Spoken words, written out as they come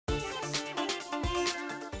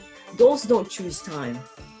Adults don't choose time.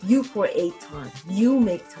 You create time. You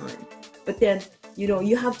make time. But then,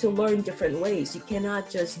 you have to learn different ways. You cannot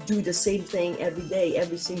just do the same thing every day,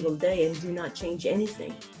 every single day, and do not change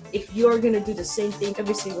anything. If you're going to do the same thing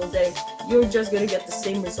every single day, you're just going to get the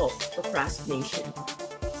same result, procrastination.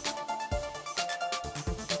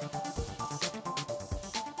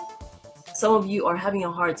 Some of you are having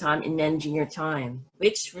a hard time in managing your time,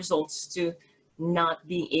 which results to not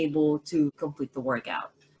being able to complete the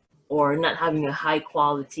workout or not having a high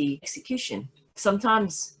quality execution.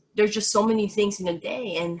 Sometimes there's just so many things in a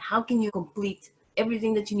day, and how can you complete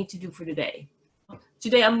everything that you need to do for the day?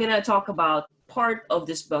 Today, I'm going to talk about part of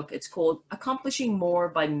this book. It's called Accomplishing More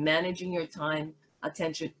by Managing Your Time,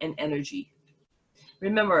 Attention, and Energy.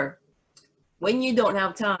 Remember, when you don't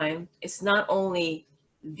have time, it's not only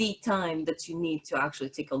the time that you need to actually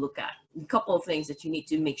take a look at. A couple of things that you need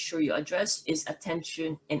to make sure you address is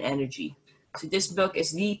attention and energy. So this book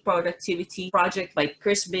is The Productivity Project by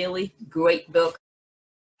Chris Bailey. Great book.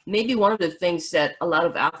 Maybe one of the things that a lot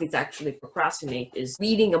of athletes actually procrastinate is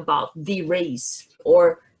reading about the race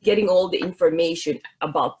or getting all the information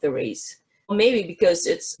about the race. Maybe because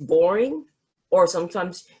it's boring, or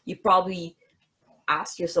sometimes you probably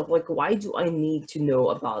ask yourself, like, why do I need to know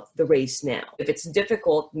about the race now? If it's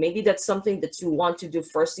difficult, maybe that's something that you want to do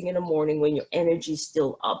first thing in the morning when your energy is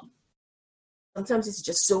still up. Sometimes it's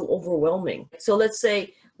just so overwhelming. So let's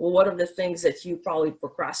say, well, one of the things that you probably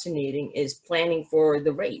procrastinating is planning for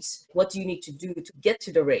the race. What do you need to do to get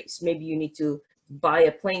to the race? Maybe you need to buy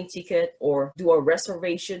a plane ticket or do a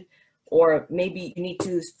reservation, or maybe you need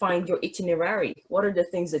to find your itinerary. What are the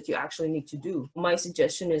things that you actually need to do? My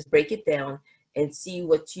suggestion is break it down and see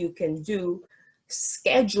what you can do.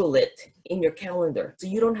 Schedule it in your calendar so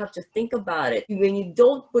you don't have to think about it. When you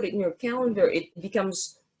don't put it in your calendar, it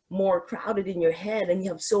becomes more crowded in your head and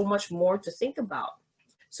you have so much more to think about.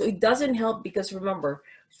 So it doesn't help, because remember,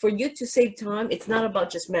 for you to save time, it's not about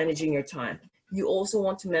just managing your time. You also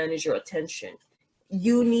want to manage your attention.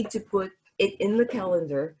 You need to put it in the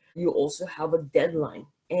calendar. You also have a deadline.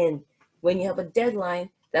 And when you have a deadline,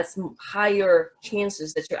 that's higher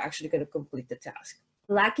chances that you're actually going to complete the task.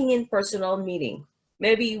 Lacking in personal meeting.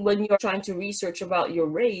 Maybe when you're trying to research about your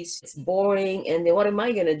race, it's boring, and then what am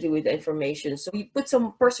I going to do with the information? So you put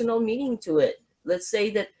some personal meaning to it. Let's say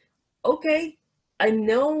that, okay, I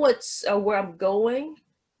know where I'm going,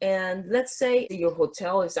 and let's say your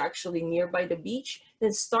hotel is actually nearby the beach,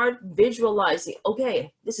 then start visualizing,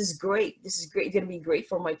 okay, this is great, it's going to be great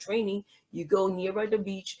for my training. You go nearby the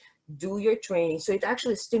beach, do your training. So it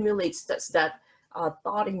actually stimulates that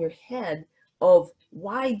thought in your head of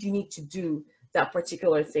why do you need to do that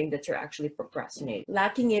particular thing that you're actually procrastinating.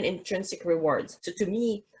 Lacking in intrinsic rewards. So to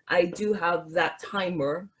me, I do have that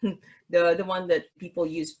timer, the one that people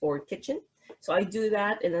use for kitchen. So I do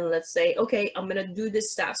that, and then let's say, okay, I'm going to do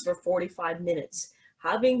this task for 45 minutes.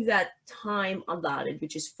 Having that time allotted,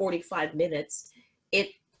 which is 45 minutes,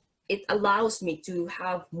 it allows me to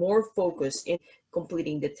have more focus in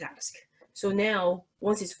completing the task. So now,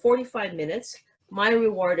 once it's 45 minutes, my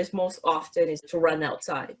reward is most often is to run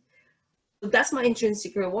outside. So that's my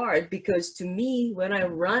intrinsic reward, because to me, when I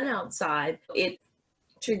run outside, it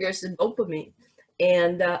triggers the dopamine,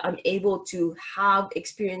 and I'm able to have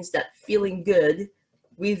experienced that feeling good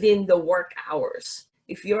within the work hours.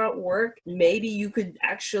 If you're at work, maybe you could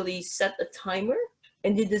actually set a timer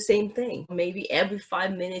and do the same thing. Maybe every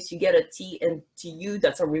 5 minutes you get a tea, and to you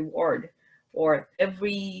that's a reward. Or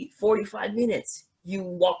every 45 minutes you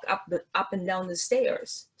walk up and down the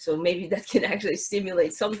stairs. So maybe that can actually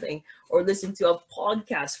stimulate something, or listen to a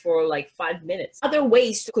podcast for like 5 minutes. Other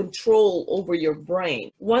ways to control over your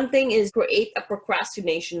brain. One thing is create a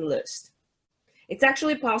procrastination list. It's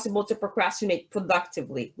actually possible to procrastinate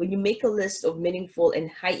productively. When you make a list of meaningful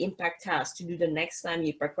and high impact tasks to do the next time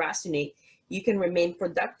you procrastinate, you can remain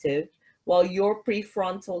productive while your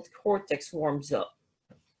prefrontal cortex warms up.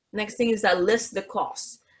 Next thing is that list the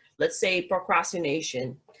costs. Let's say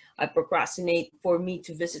procrastination. I procrastinate for me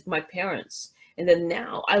to visit my parents. And then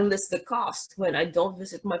now I list the cost when I don't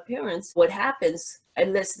visit my parents. What happens? I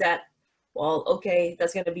list that, well, okay,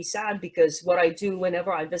 that's going to be sad, because what I do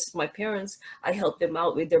whenever I visit my parents, I help them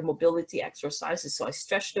out with their mobility exercises. So I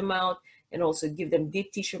stretch them out and also give them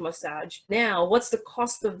deep tissue massage. Now, what's the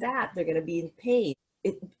cost of that? They're going to be in pain.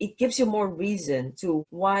 It gives you more reason to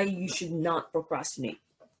why you should not procrastinate.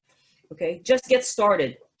 Okay, just get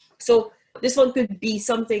started. So this one could be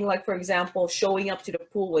something like, for example, showing up to the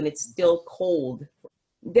pool when it's still cold.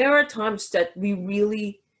 There are times that we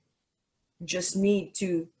really just need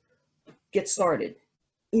to get started,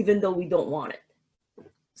 even though we don't want it.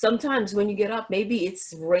 Sometimes when you get up, maybe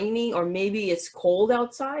it's raining or maybe it's cold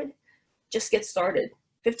outside. just get started.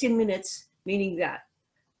 15 minutes, meaning that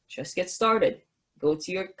just get started. Go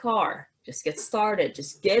to your car, just get started,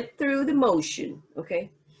 just get through the motion,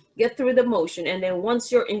 okay? Get through the motion. And then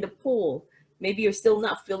once you're in the pool, maybe you're still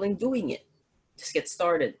not feeling doing it, just get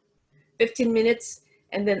started. 15 minutes,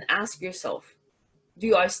 and then ask yourself,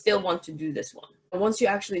 do I still want to do this one? Once you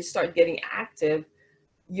actually start getting active,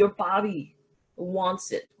 your body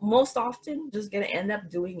wants it. Most often, just gonna end up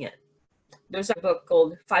doing it. There's a book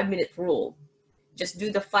called 5 Minute Rule. Just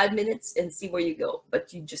do the 5 minutes and see where you go,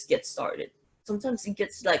 but you just get started. Sometimes it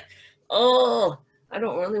gets like, oh, I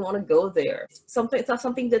don't really want to go there. It's not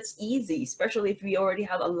something that's easy, especially if we already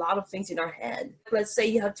have a lot of things in our head. Let's say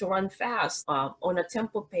you have to run fast on a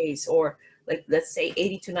tempo pace, or like, let's say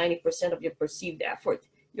 80 to 90% of your perceived effort.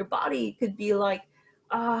 Your body could be like,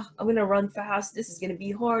 I'm going to run fast. This is going to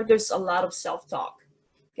be hard. There's a lot of self-talk.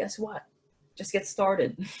 Guess what? Just get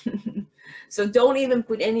started. So don't even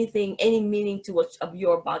put any meaning to what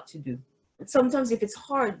you're about to do. Sometimes if it's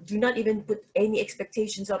hard, do not even put any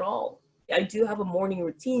expectations at all. I do have a morning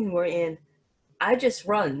routine wherein I just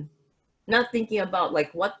run, not thinking about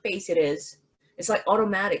like what pace it is. It's like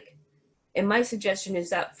automatic. And my suggestion is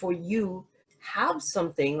that for you, have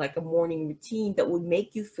something like a morning routine that would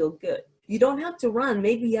make you feel good. You don't have to run.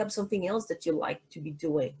 Maybe you have something else that you like to be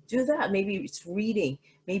doing. Do that. Maybe it's reading.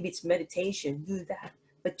 Maybe it's meditation. Do that.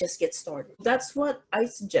 But just get started. That's what I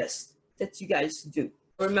suggest that you guys do.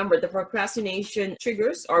 Remember, the procrastination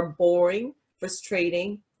triggers are boring,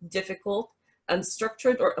 frustrating, difficult,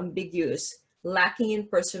 unstructured or ambiguous, lacking in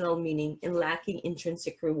personal meaning, and lacking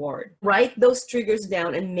intrinsic reward. Write those triggers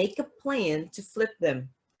down and make a plan to flip them.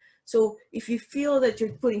 So if you feel that you're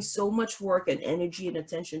putting so much work and energy and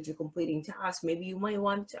attention to completing tasks, maybe you might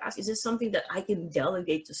want to ask, is this something that I can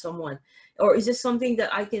delegate to someone? Or is this something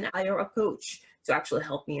that I can hire a coach to actually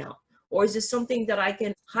help me out? Or is this something that I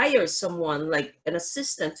can hire someone like an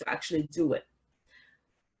assistant to actually do it?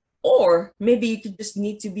 Or maybe you could just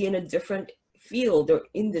need to be in a different field or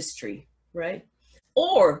industry, right?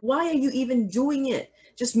 Or why are you even doing it?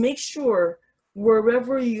 Just make sure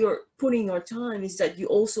wherever you're putting your time is that you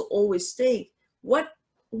also always think, what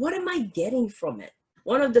am I getting from it?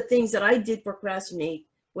 One of the things that I did procrastinate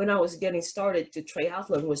when I was getting started to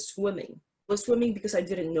triathlon was swimming. I was swimming because I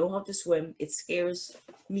didn't know how to swim. It scares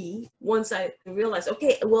me. Once I realized,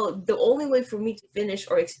 okay, well, the only way for me to finish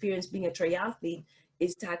or experience being a triathlete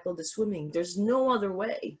is tackle the swimming. There's no other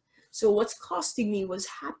way. So what's costing me was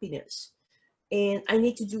happiness. And I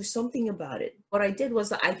need to do something about it. What I did was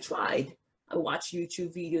that I tried. I watched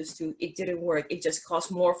YouTube videos too. It didn't work. It just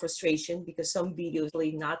caused more frustration because some videos are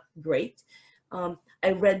really not great.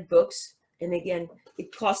 I read books, and again,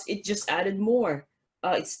 it just added more.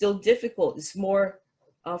 It's still difficult. It's more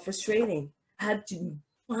frustrating. I had to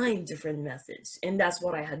find different methods, and that's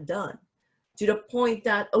what I had done. To the point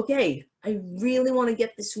that, okay, I really want to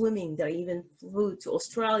get the swimming, that I even flew to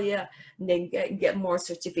Australia and then get more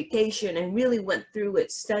certification and really went through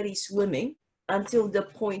it, study swimming, until the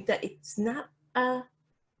point that it's not a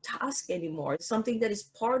task anymore. It's something that is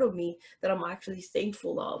part of me that I'm actually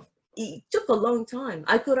thankful of. It took a long time.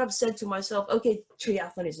 I could have said to myself, okay,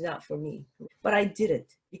 triathlon is not for me, but I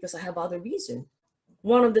didn't because I have other reasons.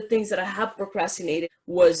 One of the things that I have procrastinated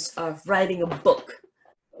was writing a book.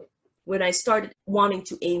 When I started wanting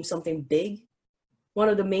to aim something big, one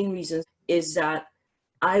of the main reasons is that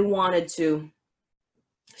I wanted to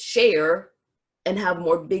share and have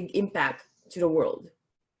more big impact to the world.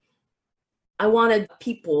 I wanted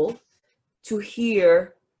people to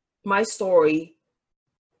hear my story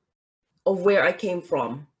of where I came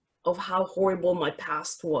from, of how horrible my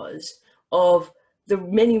past was, of the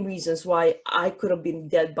many reasons why I could have been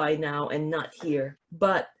dead by now and not here.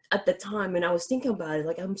 But at the time when I was thinking about it,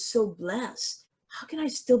 like, I'm so blessed. How can I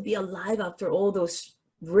still be alive after all those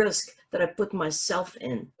risks that I put myself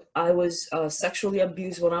in? I was sexually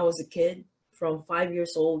abused when I was a kid, from 5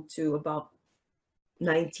 years old to about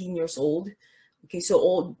 19 years old. Okay,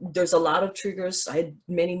 so there's a lot of triggers. I had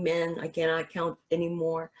many men, I cannot count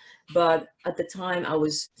anymore. But at the time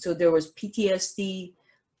there was PTSD,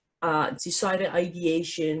 suicidal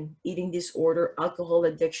ideation, eating disorder, alcohol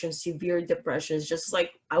addiction, severe depression. It's just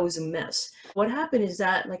like I was a mess. What happened is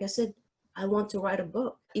that, like I said, I want to write a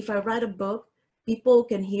book. If I write a book, people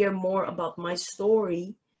can hear more about my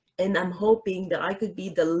story, and I'm hoping that I could be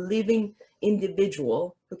the living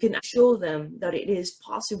individual who can show them that it is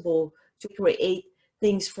possible to create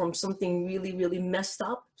things from something really, really messed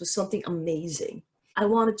up to something amazing. I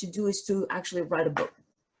wanted to do is to actually write a book.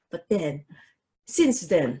 But then, since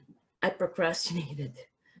then, I procrastinated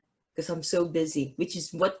because I'm so busy, which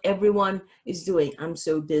is what everyone is doing. I'm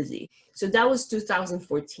so busy. So that was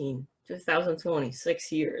 2014. 2020,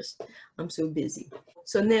 6 years. I'm so busy.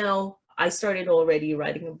 So now I started already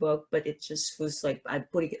writing a book, but it just was like I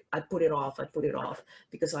put it off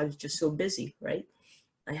because I was just so busy, right?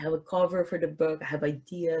 I have a cover for the book. I have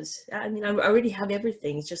ideas. I mean, I already have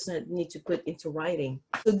everything. It's just that I need to put into writing.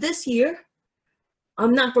 So this year,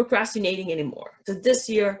 I'm not procrastinating anymore. So this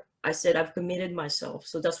year, I said I've committed myself.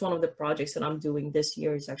 So that's one of the projects that I'm doing this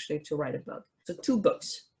year is actually to write a book. So 2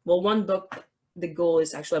 books. Well, one book, the goal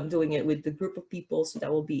is actually I'm doing it with the group of people. So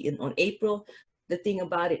that will be in on April. The thing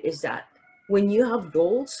about it is that when you have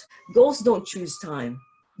goals, goals don't choose time.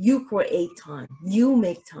 You create time. You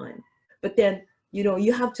make time. But then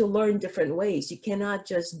you have to learn different ways. You cannot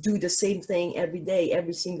just do the same thing every day,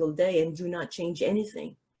 every single day, and do not change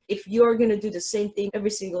anything. If you're going to do the same thing every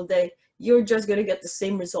single day, you're just going to get the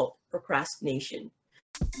same result, procrastination.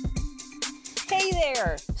 Hey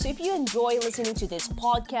there! So if you enjoy listening to this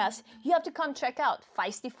podcast, you have to come check out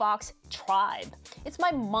Feisty Fox Tribe. It's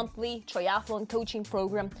my monthly triathlon coaching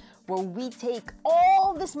program where we take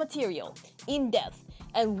all this material in depth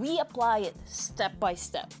and we apply it step by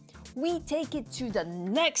step. We take it to the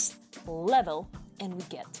next level and we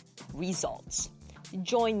get results.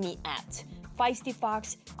 Join me at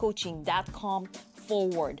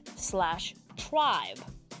feistyfoxcoaching.com/tribe.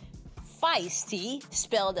 Feisty,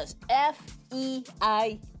 spelled as Feisty.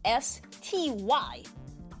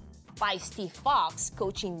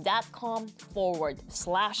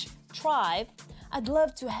 feistyfoxcoaching.com/tribe. I'd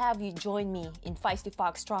love to have you join me in Feisty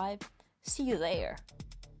Fox Tribe. See you there.